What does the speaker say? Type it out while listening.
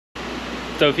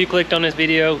So if you clicked on this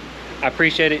video, I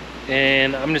appreciate it,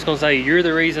 and I'm just gonna say you're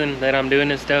the reason that I'm doing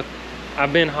this stuff.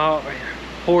 I've been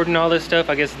hoarding all this stuff,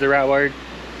 I guess is the right word,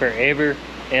 forever,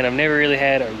 and I've never really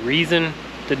had a reason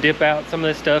to dip out some of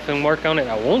this stuff and work on it.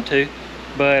 I want to,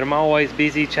 but I'm always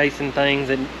busy chasing things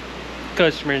that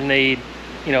customers need.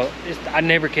 You know, I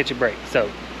never catch a break. So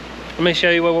let me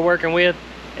show you what we're working with,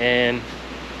 and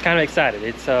kind of excited.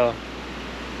 It's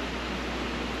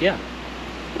yeah,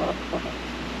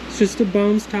 it's just a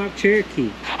bones top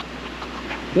Cherokee,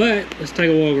 but let's take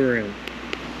a walk around.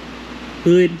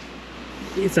 Hood,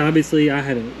 it's obviously, I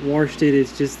haven't washed it,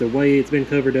 it's just the way it's been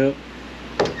covered up.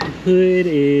 Hood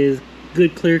is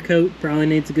good clear coat, probably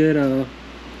needs a good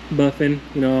buffing,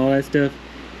 you know, all that stuff.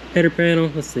 Header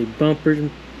panel, let's see, bumpers,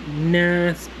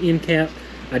 nice end cap.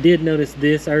 I did notice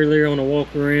this earlier on a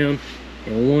walk around,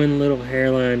 and one little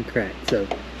hairline crack. So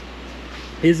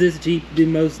is this Jeep the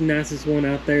most nicest one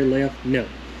out there left? No,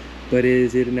 but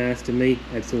is it nice to me?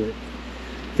 Absolutely.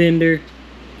 Fender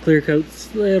clear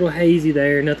coat's a little hazy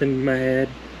there, nothing bad.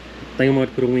 I think I'm going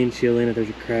to put a windshield in it. There's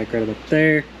a crack right up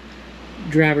there.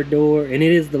 Driver door, and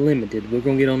it is the limited, we're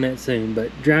gonna get on that soon, but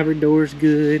driver door's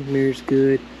good, mirror's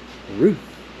good. Roof,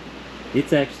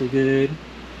 it's actually good.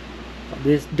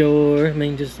 This door, I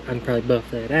mean, just, I can probably buff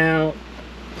that out.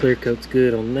 Clear coat's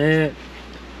good on that.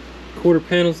 Quarter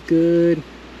panel's good.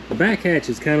 The back hatch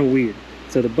is kind of weird.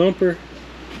 So the bumper,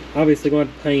 obviously going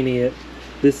to paint it.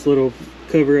 This little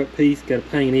cover up piece, got to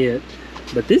paint it.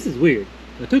 But this is weird.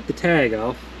 I took the tag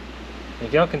off.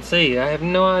 If y'all can see, I have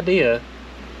no idea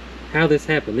how this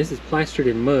happened. This is plastered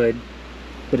in mud,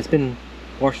 but it's been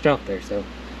washed off there, so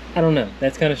I don't know.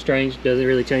 That's kind of strange. Doesn't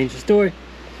really change the story.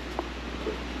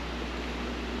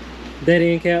 That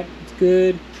end cap is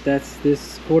good.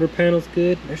 This quarter panel's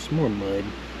good. There's some more mud.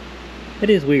 It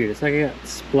is weird. It's like I got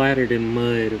splattered in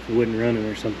mud if it wasn't running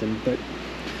or something. But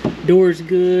door's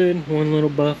good. One little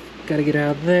buff got to get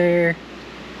out of there,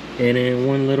 and then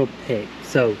one little peck.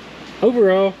 So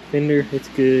overall, fender, it's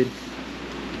good.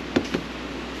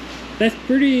 That's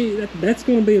pretty. That's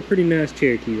going to be a pretty nice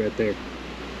Cherokee right there.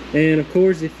 And of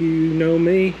course, if you know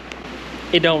me,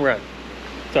 it don't run.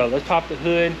 So let's pop the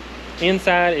hood.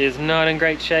 Inside is not in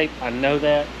great shape. I know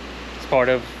that. It's part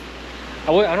of.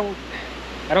 I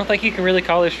don't think you can really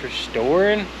call this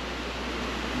restoring,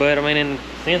 but I mean, in a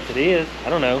sense, it is. I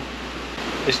don't know.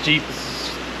 This Jeep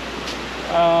is.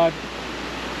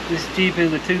 This Jeep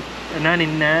is a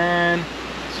 99.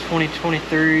 It's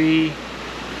 2023.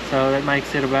 So that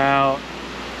makes it about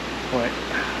what?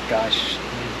 Gosh,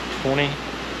 20,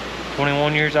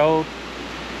 21 years old.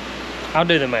 I'll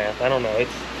do the math. I don't know.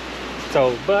 It's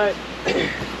so, but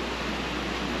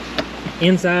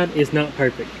inside is not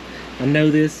perfect. I know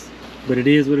this, but it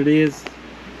is what it is.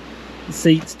 The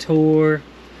seats tore.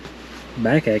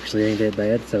 Back actually ain't that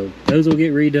bad, so those will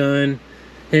get redone.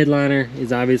 Headliner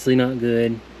is obviously not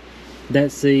good.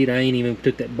 That seat, I ain't even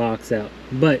took that box out.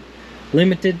 But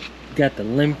limited, got the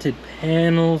limited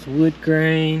panels, wood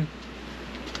grain.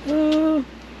 Oh,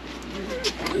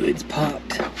 it's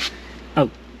popped.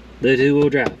 Oh, the two-wheel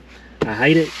drive. I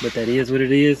hate it, but that is what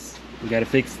it is. We got to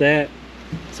fix that.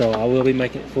 So I will be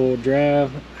making it full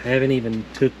drive. I haven't even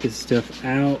took this stuff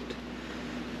out.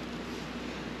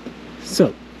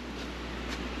 So,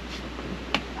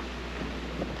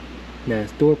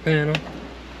 nice door panel.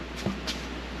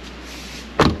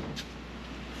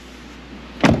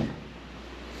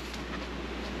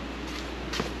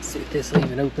 Let's see if this will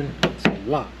even open. It's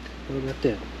locked. What about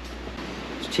that?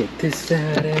 Let's check this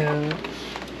side out.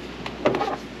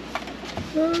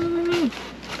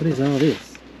 What is all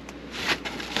this?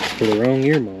 It's for the wrong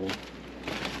year model.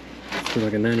 It's for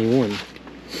like a 91.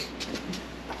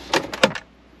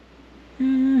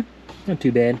 Not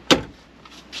too bad.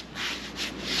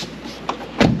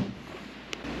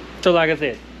 So like I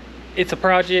said, it's a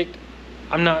project.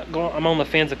 I'm on the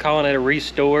fence of calling it a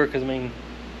restore, because I mean,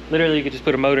 literally you could just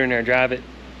put a motor in there and drive it.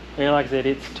 And like I said,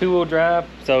 it's two-wheel drive,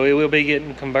 so it will be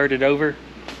getting converted over.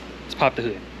 Let's pop the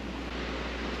hood.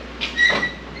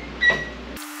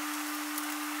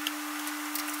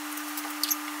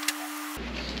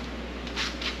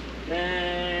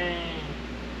 Dang.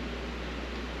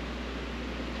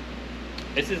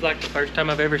 This is like the first time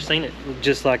I've ever seen it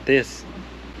just like this.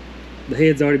 The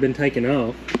head's already been taken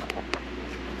off.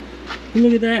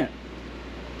 Look at that.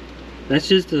 That's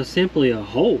just simply a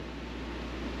hole.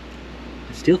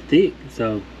 It's still thick,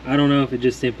 so I don't know if it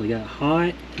just simply got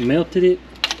hot, melted it.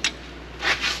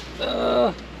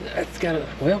 That's gotta,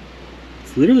 well,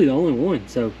 it's literally the only one,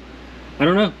 so I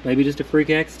don't know. Maybe just a freak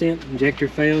accident, injector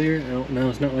failure. I don't know.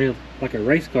 It's not really like a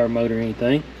race car motor or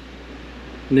anything.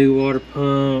 New water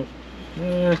pump.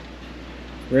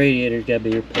 Radiator's gotta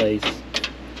be replaced.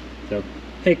 So,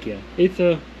 heck yeah. It's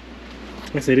like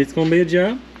I said, it's gonna be a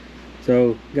job.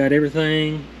 So, got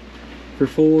everything for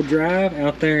full drive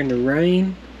out there in the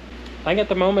rain. I think at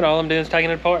the moment, all I'm doing is taking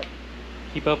it apart.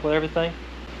 Keep up with everything.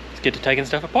 Let's get to taking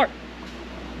stuff apart.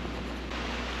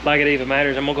 Like it even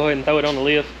matters, I'm gonna go ahead and throw it on the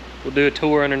lift. We'll do a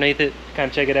tour underneath it, kind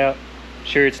of check it out.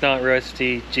 Sure, it's not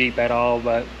rusty, Jeep at all,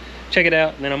 but check it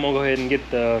out. And then I'm gonna go ahead and get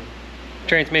the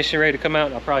transmission ready to come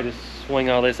out. I'll probably just swing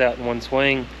all this out in one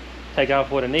swing, take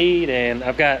off what I need, and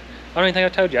I don't even think I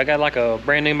told you, I got like a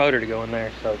brand new motor to go in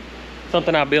there. So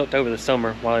something I built over the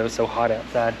summer while it was so hot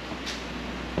outside.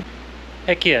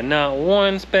 Heck yeah, not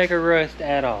one speck of rust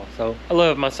at all. So I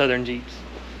love my Southern Jeeps.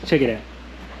 Check it out.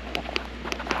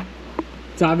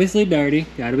 It's obviously dirty,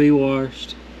 gotta be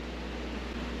washed.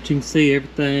 But you can see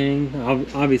everything.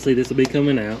 Obviously this will be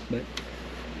coming out, but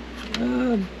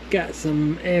got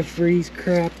some antifreeze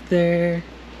crap there.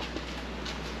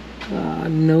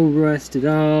 No rust at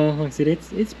all. Like I said,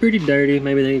 it's pretty dirty.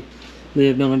 Maybe they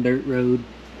lived on a dirt road,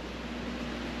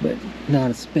 but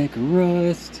not a speck of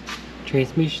rust.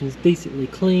 Transmission's decently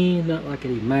clean, not like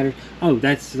it even matters. Oh,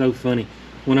 that's so funny.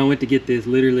 When I went to get this,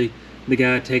 literally the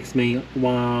guy texted me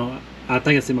while I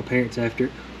think I sent my parents after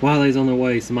it. While they was on their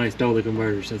way, somebody stole the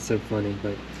converters. That's so funny,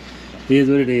 but it is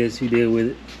what it is. You deal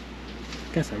with it.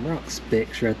 Got some rock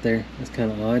specks right there. That's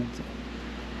kind of odd.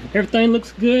 Everything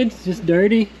looks good. It's just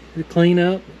dirty to clean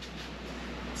up.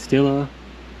 Still a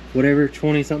whatever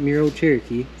 20-something-year-old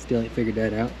Cherokee. Still ain't figured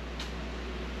that out.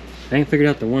 I ain't figured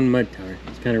out the one mud tire.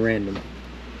 It's kind of random.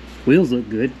 Wheels look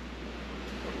good.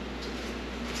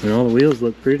 And all the wheels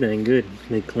look pretty dang good.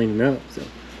 Need cleaning up, so.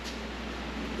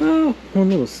 Oh, one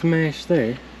little smash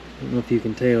there. I don't know if you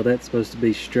can tell, that's supposed to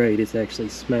be straight. It's actually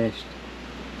smashed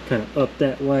kind of up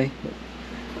that way,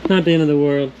 but not the end of the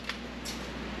world.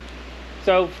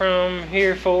 So from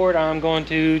here forward, I'm going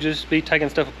to just be taking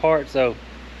stuff apart, so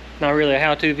not really a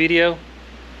how-to video.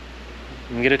 I'm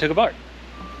gonna get it took apart.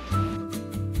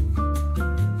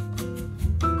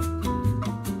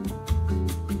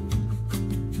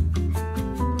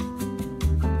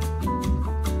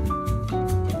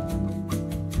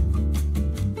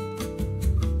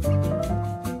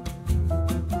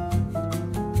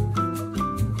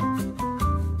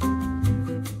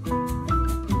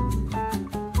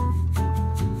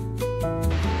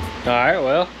 Alright,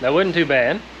 well, that wasn't too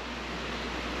bad.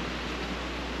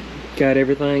 Got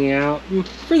everything out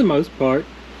for the most part.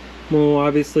 We'll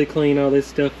obviously clean all this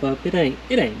stuff up. It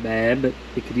ain't bad, but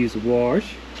it could use a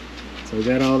wash. So we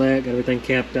got all that, got everything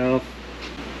capped off.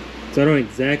 So I don't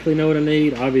exactly know what I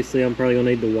need. Obviously I'm probably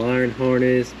gonna need the wiring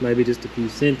harness, maybe just a few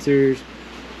sensors,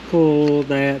 cool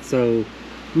that. So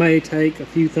may take a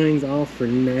few things off for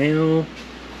now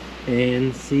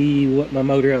and see what my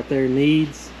motor out there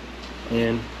needs.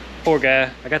 And poor guy,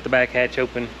 I got the back hatch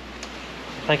open.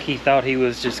 I think he thought he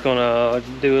was just gonna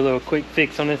do a little quick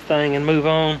fix on this thing and move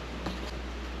on.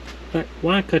 But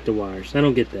why cut the wires? I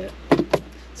don't get that.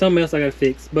 Something else I gotta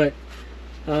fix, but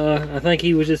I think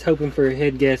he was just hoping for a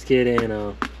head gasket,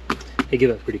 and he gave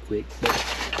up pretty quick.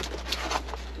 But,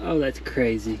 oh, that's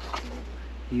crazy.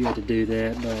 You had to do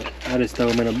that, but I just throw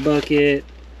them in a bucket.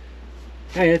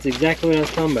 Hey, that's exactly what I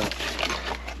was talking about.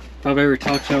 If I've ever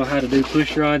taught y'all how to do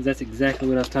push rods, that's exactly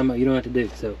what I was talking about. You don't have to do.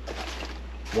 So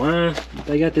why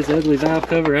they got this ugly valve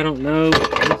cover, I don't know.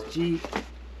 This Jeep,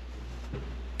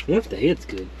 what if the head's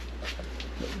good?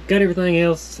 Got everything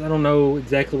else, I don't know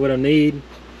exactly what I need.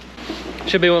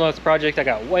 Should be one of those projects I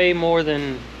got way more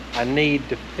than I need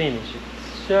to finish it.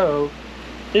 So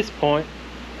at this point,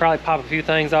 probably pop a few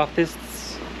things off this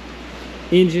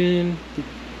engine,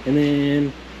 and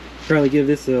then probably give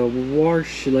this a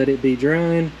wash, let it be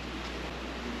drying.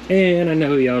 And I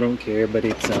know y'all don't care, but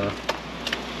it's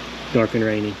dark and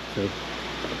rainy, so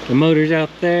the motor's out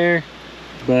there,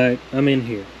 but I'm in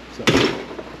here, so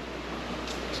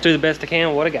let's do the best I can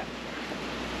with what I got.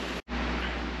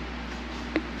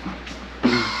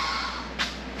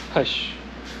 Hush,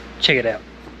 check it out.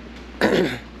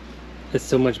 That's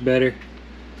so much better.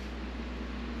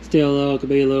 Still though, it could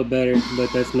be a little better,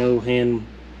 but that's no hand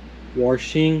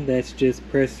washing, that's just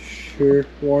pressure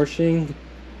washing.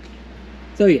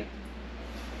 So yeah,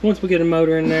 once we get a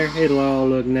motor in there, it'll all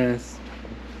look nice.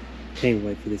 Can't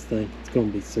wait for this thing. It's gonna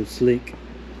be so slick.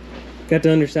 Got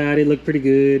the underside, it looked pretty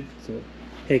good, so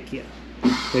heck yeah.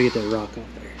 Gotta get that rock off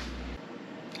there.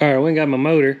 Alright, I went and got my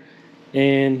motor,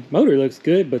 and motor looks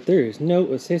good, but there is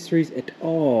no accessories at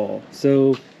all.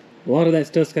 So a lot of that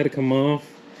stuff's got to come off.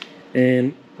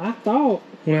 And I thought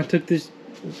when I took this,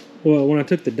 well, when I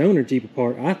took the donor Jeep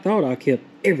apart, I thought I kept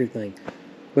everything,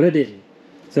 but I didn't.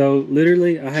 So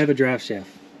literally I have a drive shaft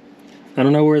I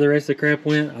don't know where the rest of the crap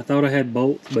went. I thought I had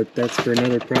bolts, but that's for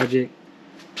another project.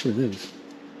 What are those?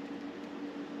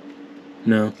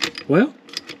 No. Well,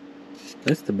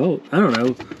 that's the bolt. I don't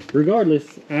know.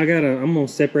 Regardless, I'm gonna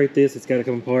separate this. It's gotta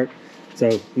come apart. So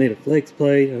I need a flex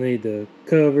plate, I need the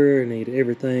cover, I need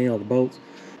everything, all the bolts.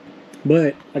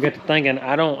 But I got to thinking,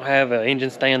 I don't have an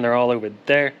engine stand, they're all over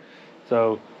there.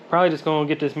 So probably just gonna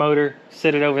get this motor,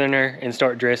 set it over in there, and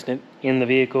start dressing it in the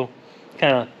vehicle.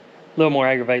 Kind of a little more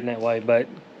aggravating that way, but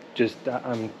just I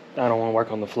don't want to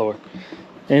work on the floor.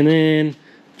 And then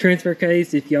transfer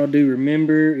case, if y'all do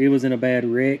remember, it was in a bad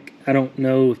wreck. I don't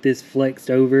know if this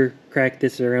flexed over, cracked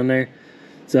this around there.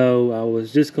 So I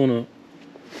was just gonna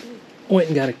went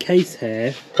and got a case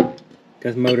half.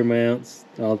 Got some motor mounts,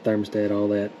 all the thermostat, all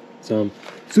that. Some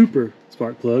super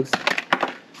spark plugs,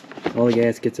 all the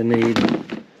gaskets I need.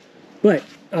 But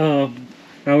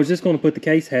I was just going to put the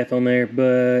case half on there,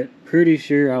 but pretty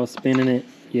sure I was spinning it.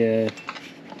 Yeah,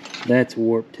 that's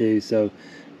warped too. So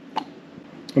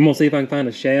I'm gonna see if I can find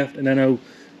a shaft. And I know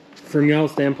from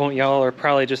y'all's standpoint, y'all are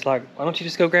probably just like, why don't you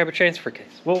just go grab a transfer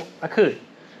case? Well, I could,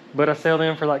 but I sell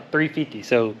them for like $350,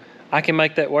 so I can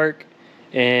make that work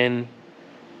and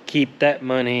keep that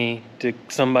money to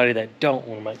somebody that don't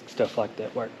want to make stuff like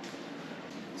that work.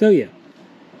 So yeah,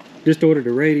 just ordered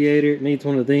a radiator. It needs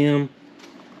one of them.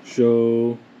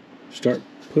 So start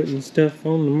putting stuff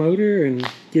on the motor and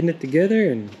getting it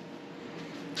together and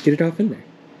get it off in there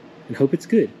and hope it's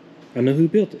good. I know who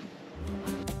built it.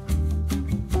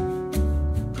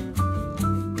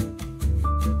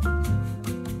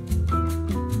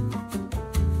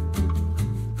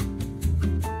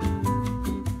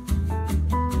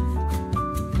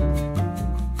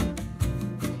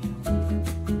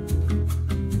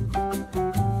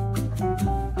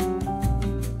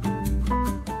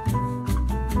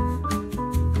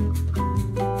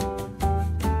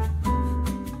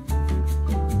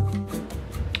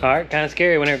 Alright, kind of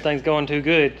scary when everything's going too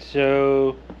good.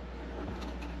 So,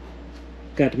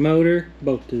 got the motor,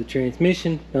 bolt to the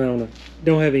transmission. I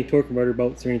don't have any torque converter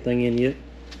bolts or anything in yet.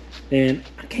 And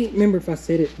I can't remember if I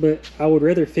said it, but I would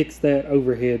rather fix that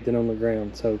overhead than on the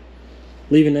ground. So,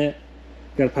 leaving that.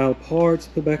 Got a pile of parts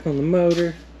to put back on the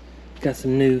motor. Got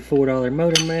some new $4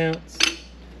 motor mounts.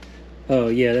 Oh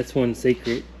yeah, that's one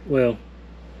secret. Well,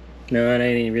 no, it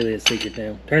ain't really a secret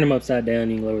now. Turn them upside down,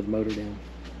 you can lower the motor down.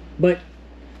 But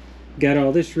got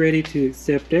all this ready to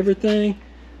accept everything.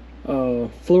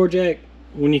 Floor jack,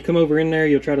 when you come over in there,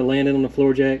 you'll try to land it on the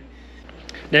floor jack.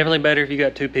 Definitely better if you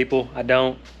got two people. I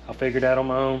don't. I'll figure it out on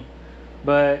my own.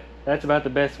 But that's about the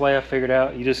best way I figured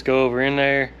out. You just go over in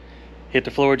there, hit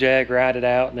the floor jack, ride it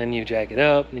out, and then you jack it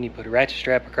up, and then you put a ratchet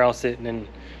strap across it, and then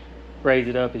raise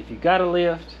it up if you got a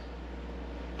lift.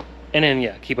 And then,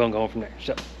 yeah, keep on going from there.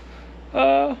 So,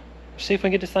 see if we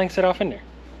can get this thing set off in there.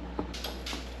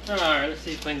 Alright, let's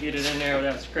see if we can get it in there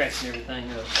without scratching everything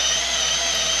up.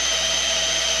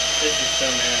 This is so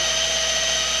nasty.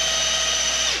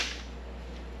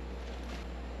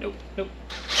 Nope, nope.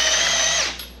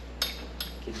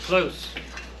 Getting close.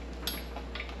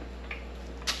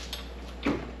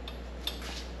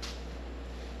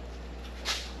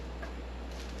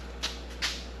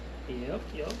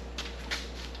 Yep.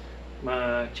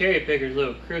 My cherry picker's a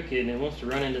little crooked and it wants to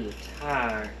run into the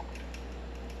tire.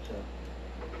 So,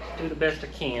 do the best I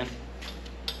can.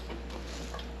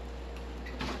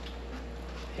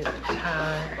 Hit the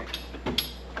tire.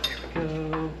 There we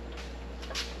go.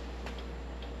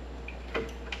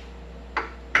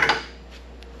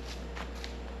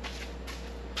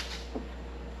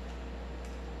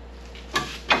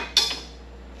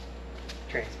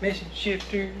 Transmission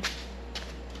shifter.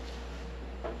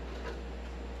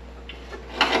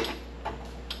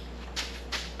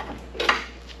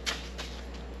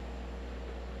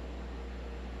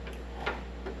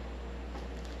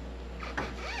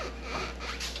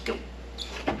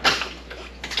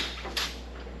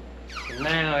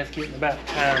 Now it's getting about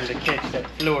time to catch that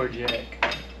floor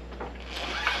jack.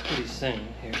 Pretty soon.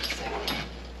 Here, a second.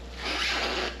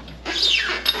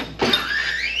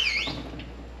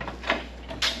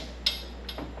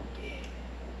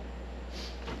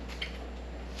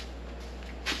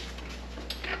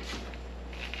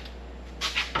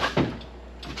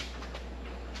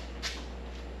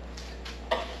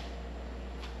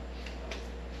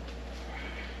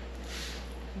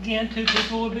 Again, two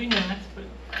people would be nice, but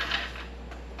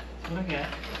that's what I got.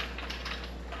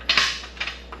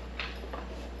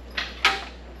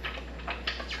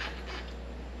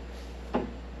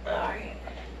 Alright.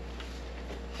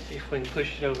 See if we can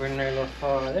push it over in there a little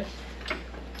farther.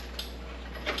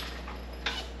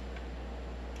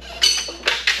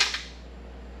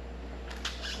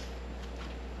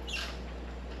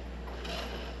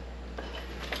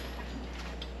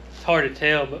 It's hard to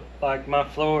tell, but like my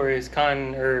floor is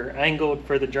kind or angled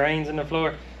for the drains in the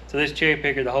floor. So this cherry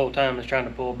picker the whole time is trying to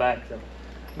pull back. So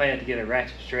I may have to get a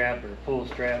ratchet strap or a pull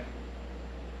strap.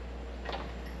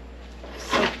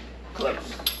 So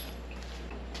close.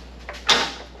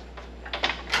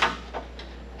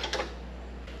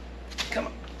 Come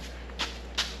on.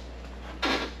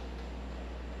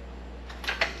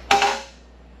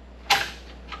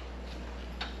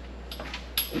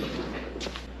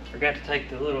 Forgot to take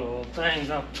the little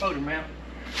things off the motor mount.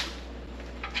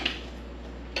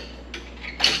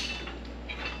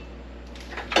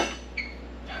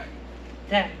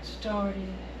 That started.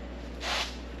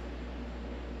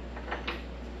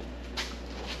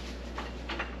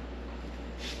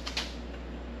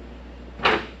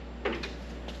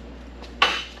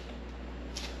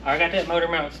 I got that motor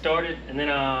mount started, and then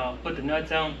I'll put the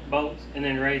nuts on, bolts, and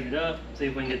then raise it up. See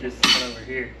if we can get this over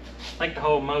here. I think the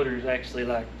whole motor is actually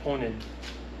like pointed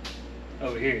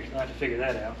over here, so I have to figure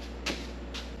that out.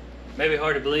 Maybe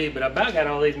hard to believe, but I about got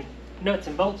all these nuts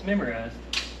and bolts memorized.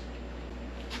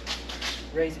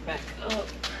 Raise it back up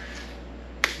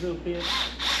a little bit.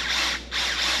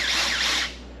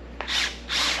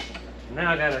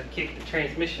 Now I gotta kick the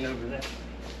transmission over that.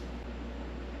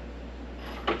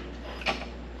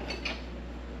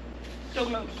 So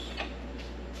close.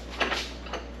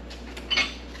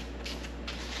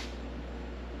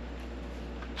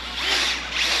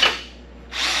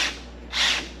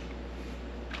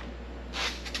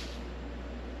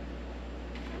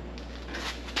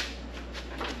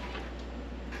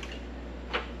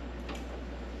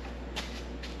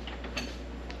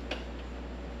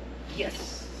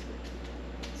 Yes.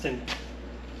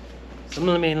 So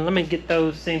let me get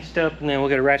those cinched up, and then we'll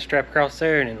get a ratchet strap across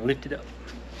there and then lift it up.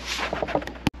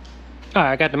 All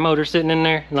right, I got the motor sitting in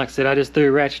there, and like I said, I just threw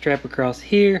a ratchet strap across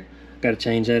here. Got to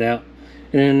change that out,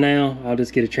 and then now I'll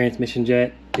just get a transmission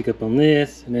jack, pick up on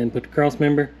this, and then put the cross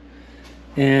member.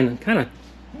 And kind of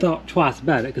thought twice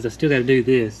about it because I still got to do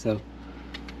this, so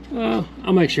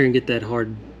I'll make sure and get that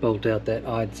hard bolt out, that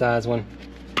odd size one,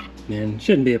 and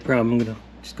shouldn't be a problem. I'm gonna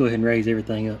just go ahead and raise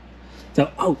everything up. So,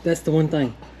 oh, that's the one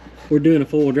thing. We're doing a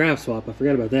four-wheel drive swap. I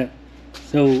forgot about that.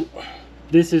 So,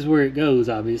 this is where it goes,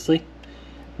 obviously.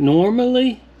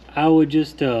 Normally, I would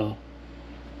just grind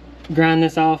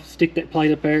this off, stick that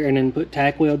plate up there, and then put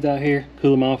tack welds out here,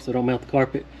 cool them off so I don't melt the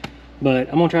carpet. But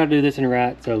I'm gonna try to do this in the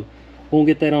right, so won't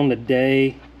get that on the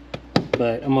day,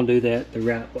 but I'm gonna do that the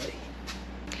right way.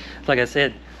 Like I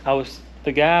said,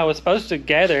 the guy was supposed to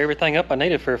gather everything up I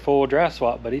needed for a four-wheel drive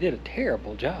swap, but he did a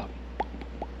terrible job.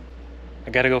 I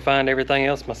gotta go find everything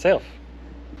else myself.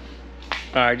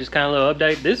 All right, just kind of a little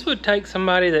update. This would take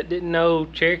somebody that didn't know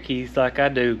Cherokees like I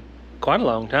do quite a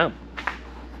long time.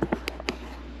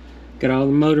 Got all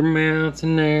the motor mounts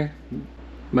in there.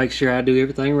 Make sure I do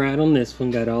everything right on this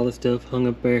one. Got all the stuff hung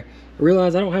up there. I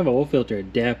realize I don't have an oil filter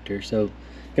adapter, so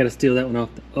gotta steal that one off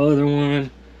the other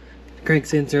one. Crank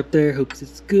sensor up there, hopes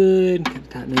it's good. Gotta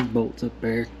tighten these bolts up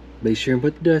there. Be sure and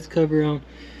put the dust cover on.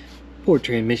 Poor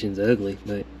transmission's ugly,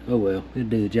 but oh well, it'll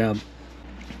do the job.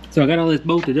 So I got all this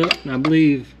bolted up, and I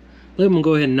believe I'm gonna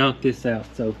go ahead and knock this out.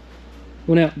 So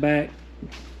went out back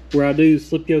where I do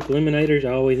slip yoke eliminators. I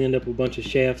always end up with a bunch of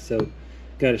shafts. So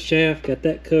got a shaft, got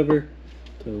that cover.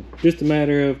 So just a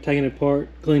matter of taking it apart,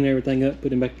 cleaning everything up,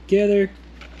 putting it back together.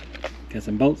 Got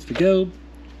some bolts to go.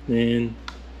 Then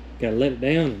gotta let it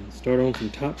down and start on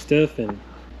some top stuff. And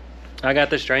I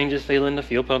got the strangest feeling the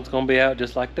fuel pump's gonna be out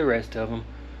just like the rest of them.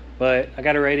 But I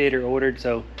got a radiator ordered,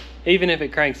 so even if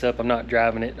it cranks up, I'm not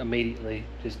driving it immediately.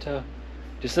 Just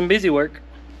some busy work.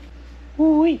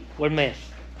 Woo-wee, what a mess.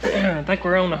 I think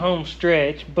we're on the home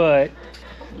stretch, but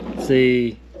let's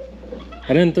see.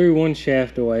 I done threw one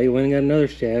shaft away, went and got another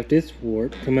shaft. It's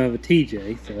warped, come out of a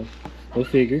TJ, so we'll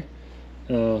figure.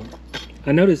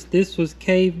 I noticed this was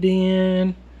caved in,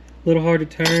 a little hard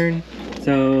to turn,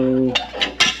 so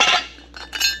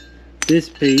this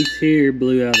piece here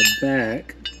blew out the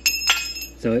back.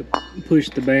 So it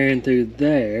pushed the bearing through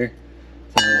there.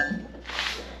 So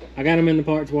I got them in the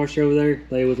parts washer over there.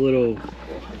 They was little,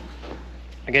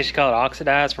 I guess you call it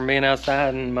oxidized from being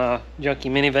outside in my junky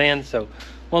minivan. So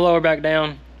we'll lower back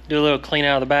down, do a little clean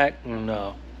out of the back, and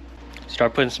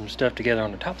start putting some stuff together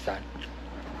on the top side.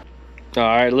 All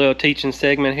right, little teaching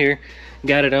segment here.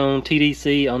 Got it on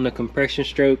TDC on the compression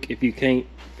stroke. If you can't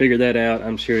figure that out,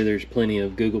 I'm sure there's plenty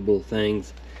of Googleable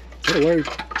things. It'll work.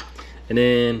 And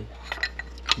then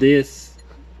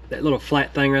that little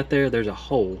flat thing right there, there's a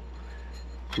hole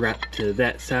right to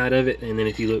that side of it, and then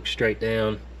if you look straight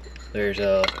down, there's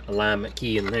a alignment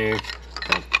key in there.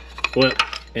 So, well,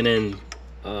 and then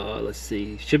let's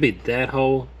see, should be that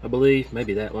hole, I believe,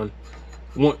 maybe that one.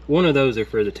 One of those are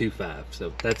for the 2.5,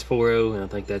 so that's 4.0, and I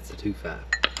think that's the 2.5.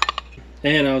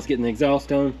 And I was getting the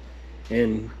exhaust on,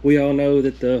 and we all know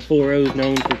that the 4.0 is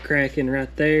known for cracking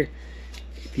right there.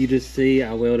 If you just see,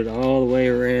 I welded all the way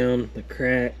around the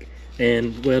crack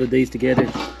and welded these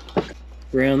together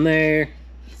around there.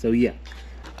 So yeah,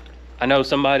 I know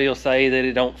somebody will say that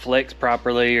it don't flex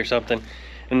properly or something.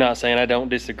 I'm not saying I don't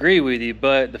disagree with you,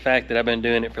 but the fact that I've been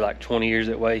doing it for like 20 years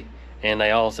that way and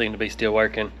they all seem to be still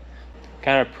working,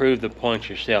 kind of prove the point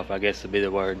yourself, I guess would be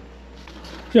the word.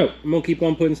 So I'm gonna keep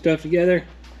on putting stuff together.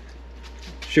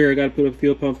 Sure, I gotta put a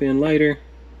fuel pump in later.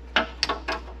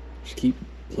 Just keep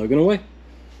plugging away.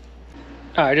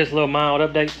 All right, just a little mild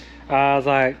update. I was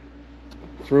like,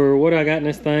 for what I got in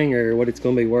this thing, or what it's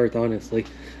gonna be worth, honestly,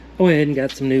 I went ahead and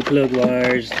got some new plug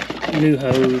wires, new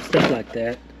hose, stuff like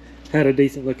that. Had a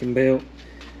decent looking belt.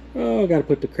 Oh, I gotta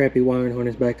put the crappy wiring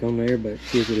harness back on there, but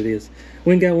here's what it is.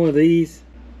 Went and got one of these.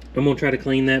 I'm gonna try to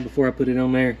clean that before I put it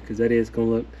on there, because that is gonna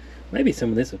look, maybe some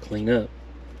of this will clean up.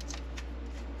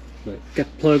 But got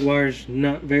the plug wires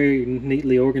not very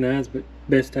neatly organized, but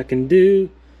best I can do.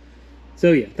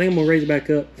 So yeah, I think I'm gonna raise it back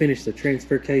up, finish the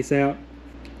transfer case out.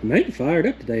 I may be fired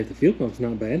up today if the fuel pump's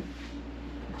not bad.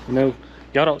 You know,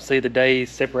 y'all don't see the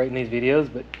days separating these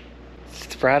videos, but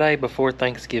it's Friday before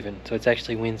Thanksgiving, so it's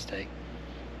actually Wednesday.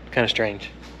 Kind of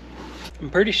strange. I'm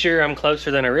pretty sure I'm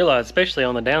closer than I realized, especially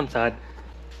on the downside.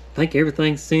 I think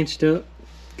everything's cinched up.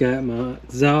 Got my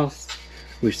exhaust.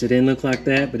 Wish it didn't look like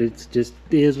that, but it's just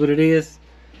is what it is.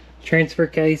 Transfer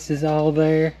case is all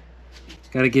there.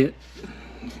 Got to get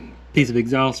piece of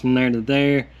exhaust from there to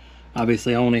there.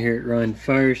 Obviously I want to hear it run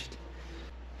first.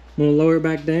 I'm gonna lower it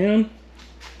back down.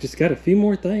 Just got a few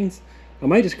more things. I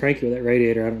might just crank it with that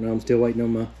radiator. I don't know. I'm still waiting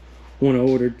on my one I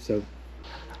ordered. So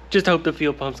just hope the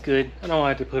fuel pump's good. I don't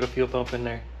have to put a fuel pump in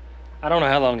there. I don't know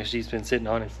how long this Jeep's been sitting,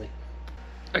 honestly.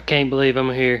 I can't believe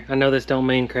I'm here. I know this don't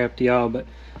mean crap to y'all, but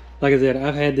like I said,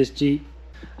 I've had this Jeep.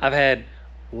 I've had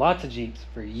lots of Jeeps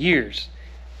for years,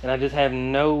 and I just have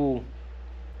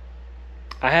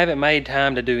I haven't made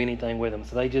time to do anything with them,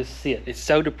 so they just sit. It's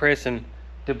so depressing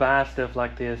to buy stuff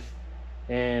like this,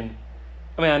 and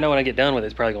I mean, I know when I get done with it,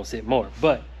 it's probably gonna sit more,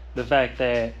 but the fact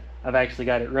that I've actually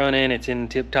got it running, it's in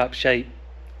tip-top shape,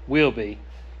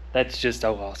 that's just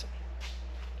so awesome.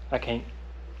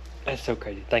 That's so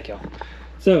crazy. Thank y'all.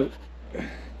 So,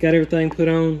 got everything put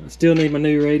on. I still need my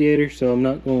new radiator, so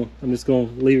I'm just gonna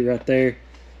leave it right there.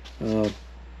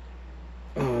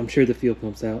 I'm sure the fuel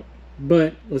pump's out.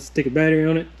 But let's stick a battery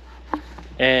on it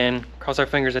and cross our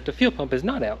fingers that the fuel pump is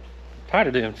not out. I'm tired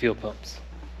of doing fuel pumps.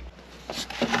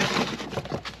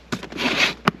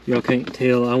 Y'all can't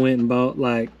tell, I went and bought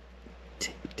like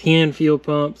 10 fuel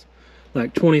pumps,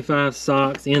 like 25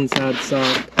 socks, inside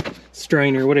sock,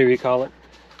 strainer, whatever you call it.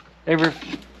 Every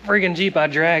friggin' Jeep I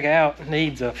drag out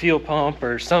needs a fuel pump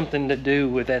or something to do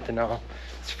with ethanol.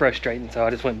 It's frustrating, so I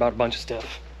just went and bought a bunch of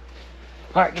stuff.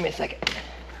 All right, give me a second.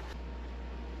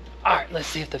 All right, let's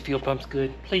see if the fuel pump's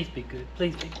good. Please be good.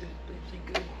 Please be good. Please be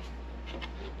good.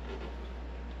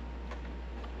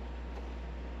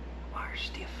 Wire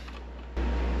stiff.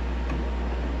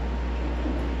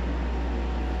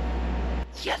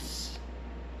 Yes.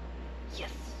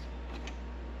 Yes.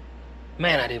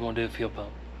 Man, I didn't want to do a fuel pump.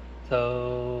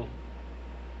 So,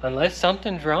 unless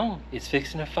something's wrong, it's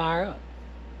fixing to fire up.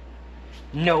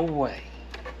 No way.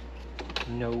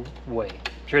 No way.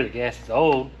 I'm sure the gas is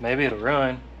old. Maybe it'll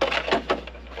run.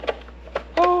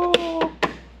 Oh!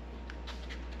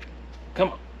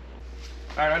 Come on.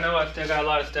 Alright, I know I still got a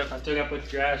lot of stuff. I still got to put the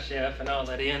drive shaft and all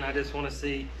that in. I just want to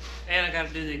see. And I got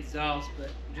to do the exhaust, but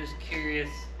I'm just curious.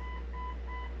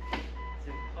 It's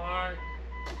in park.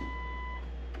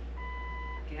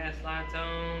 Gas lights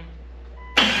on.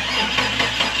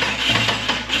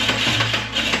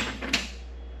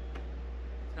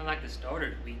 Sounds like the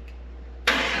starter's weak.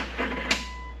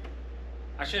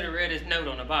 I should have read his note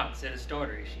on the box, said a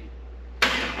starter issue.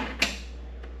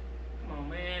 Come on,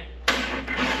 man.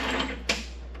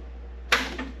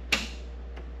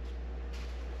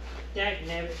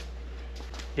 Dagnabbit.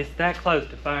 It's that close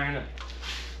to firing up.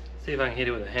 See if I can hit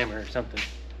it with a hammer or something.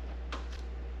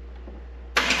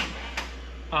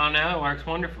 Oh, now it works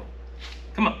wonderful.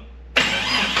 Come on.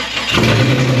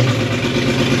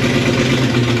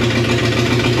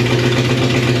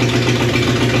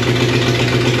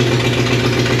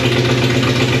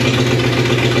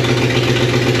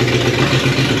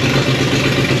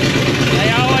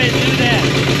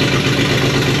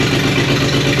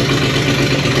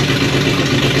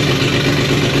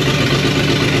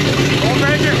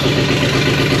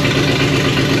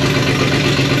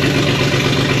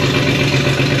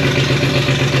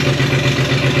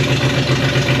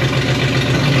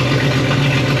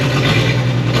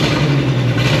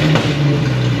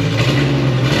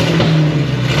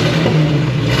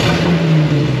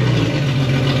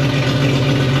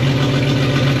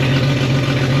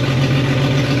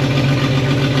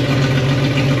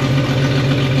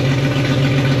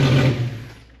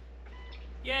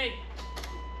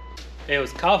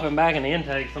 coughing back in the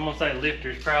intake, so I'm gonna say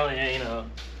lifters probably ain't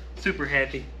super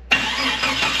happy.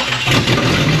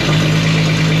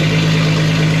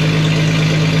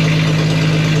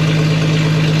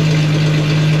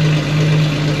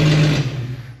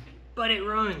 But it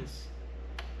runs.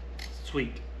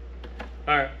 Sweet.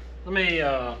 Alright, let me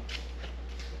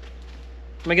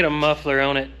get a muffler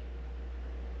on it.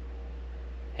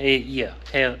 Hey, yeah,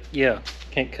 hell yeah.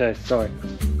 Can't cuss, sorry.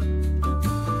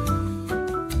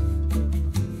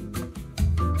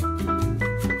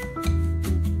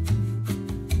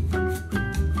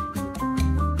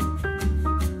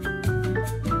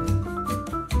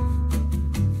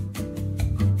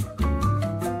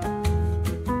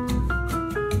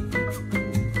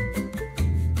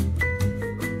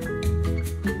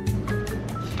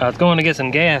 I was going to get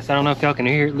some gas. I don't know if y'all can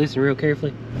hear it. Listen real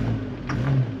carefully.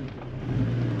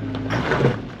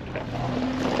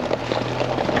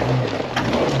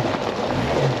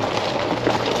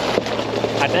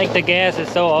 I think the gas is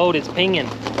so old it's pinging.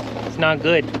 It's not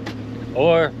good.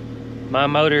 Or my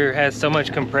motor has so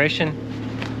much compression.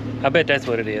 I bet that's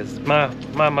what it is.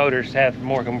 My motors have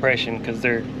more compression because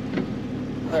there's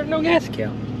no gas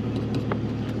cap.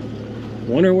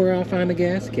 Wonder where I'll find a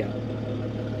gas cap.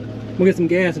 We'll get some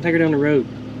gas and take her down the road.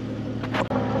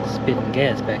 Spitting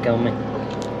gas back on me.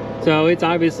 So it's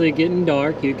obviously getting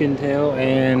dark, you can tell,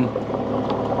 and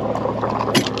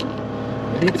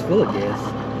it's full of gas.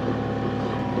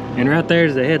 And right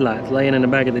there's the headlights laying in the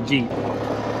back of the Jeep.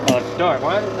 Oh, it's dark.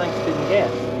 Why is this thing spitting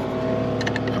gas?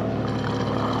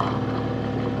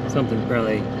 Something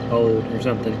probably old or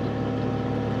something.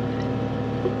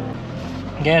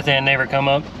 Gas ain't never come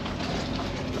up.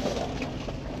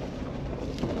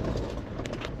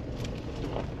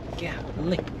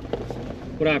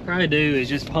 What I'd probably do is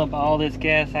just pump all this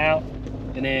gas out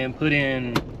and then put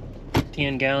in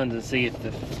 10 gallons and see if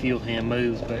the fuel hand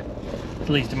moves, but at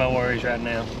least my worries right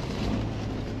now.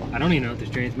 I don't even know if this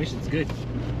transmission's good.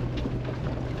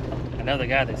 I know the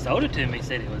guy that sold it to me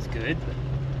said it was good, but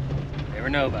never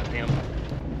know about them.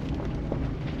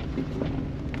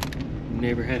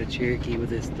 Never had a Cherokee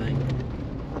with this thing.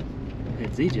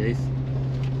 Had ZJ's,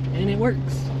 and it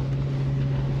works.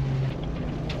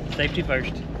 Safety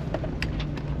first.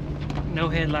 No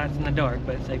headlights in the dark,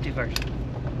 but safety first.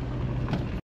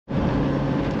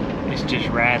 It's just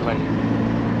rattling.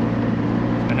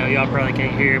 I know y'all probably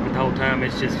can't hear it, but the whole time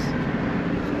it's just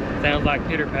sounds like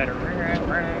pitter patter.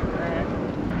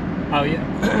 Oh yeah,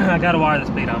 I gotta wire the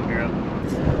speedometer up.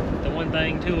 The one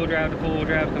thing, two-wheel drive to four-wheel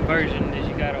drive conversion, is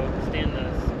you gotta extend the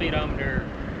speedometer.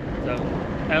 So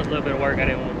that was a little bit of work I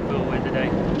didn't want to fool with today.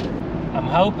 I'm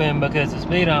hoping because the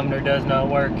speedometer does not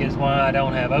work is why I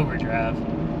don't have overdrive.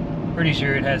 Pretty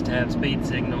sure it has to have speed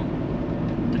signal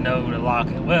to know to lock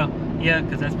it. Well, yeah,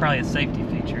 because that's probably a safety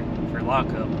feature for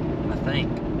lockup, I think.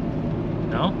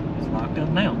 No, it's locked up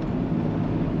now.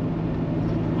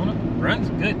 Oh no, runs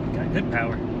good, got good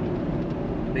power.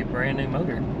 Big brand new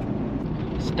motor.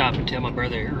 Stop and tell my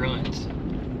brother it runs.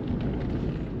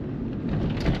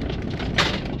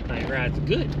 It rides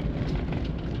good.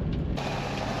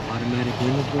 Automatic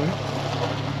windows work.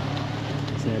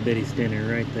 So I bet he's standing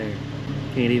right there.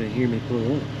 Can't even hear me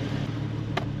pull up.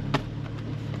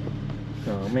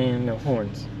 Oh man, no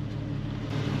horns.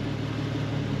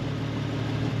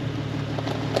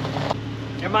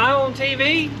 Am I on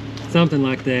TV? Something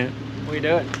like that. We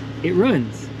do it. It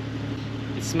runs.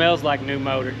 It smells like new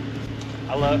motor.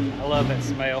 I love that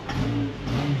smell.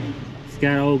 It's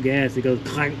got old gas. It goes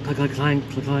clank, clank, clank, clank,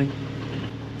 clank, clank.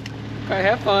 Okay,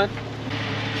 have fun.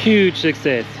 Huge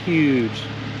success, huge.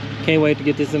 Can't wait to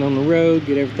get this in on the road,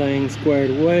 get everything squared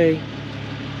away.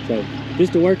 So,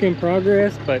 just a work in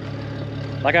progress, but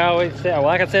like I always said,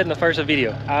 like I said in the first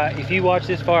video, if you watch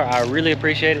this far, I really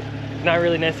appreciate it. It's not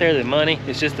really necessarily the money,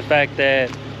 it's just the fact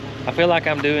that I feel like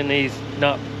I'm doing these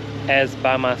not as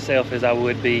by myself as I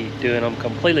would be doing them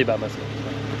completely by myself.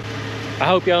 I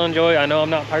hope y'all enjoy. I know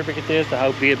I'm not perfect at this. I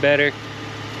hope to get better.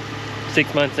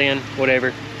 6 months in,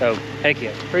 whatever. So, heck yeah,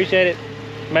 appreciate it.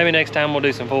 Maybe next time we'll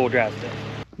do some full drive stuff.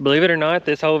 Believe it or not,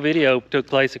 this whole video took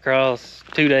place across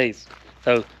 2 days.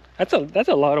 So that's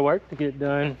a lot of work to get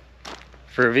done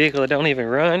for a vehicle that don't even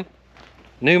run.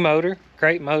 New motor,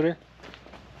 crate motor.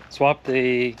 Swap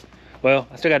the, well,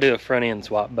 I still gotta do a front end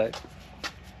swap, but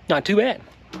not too bad.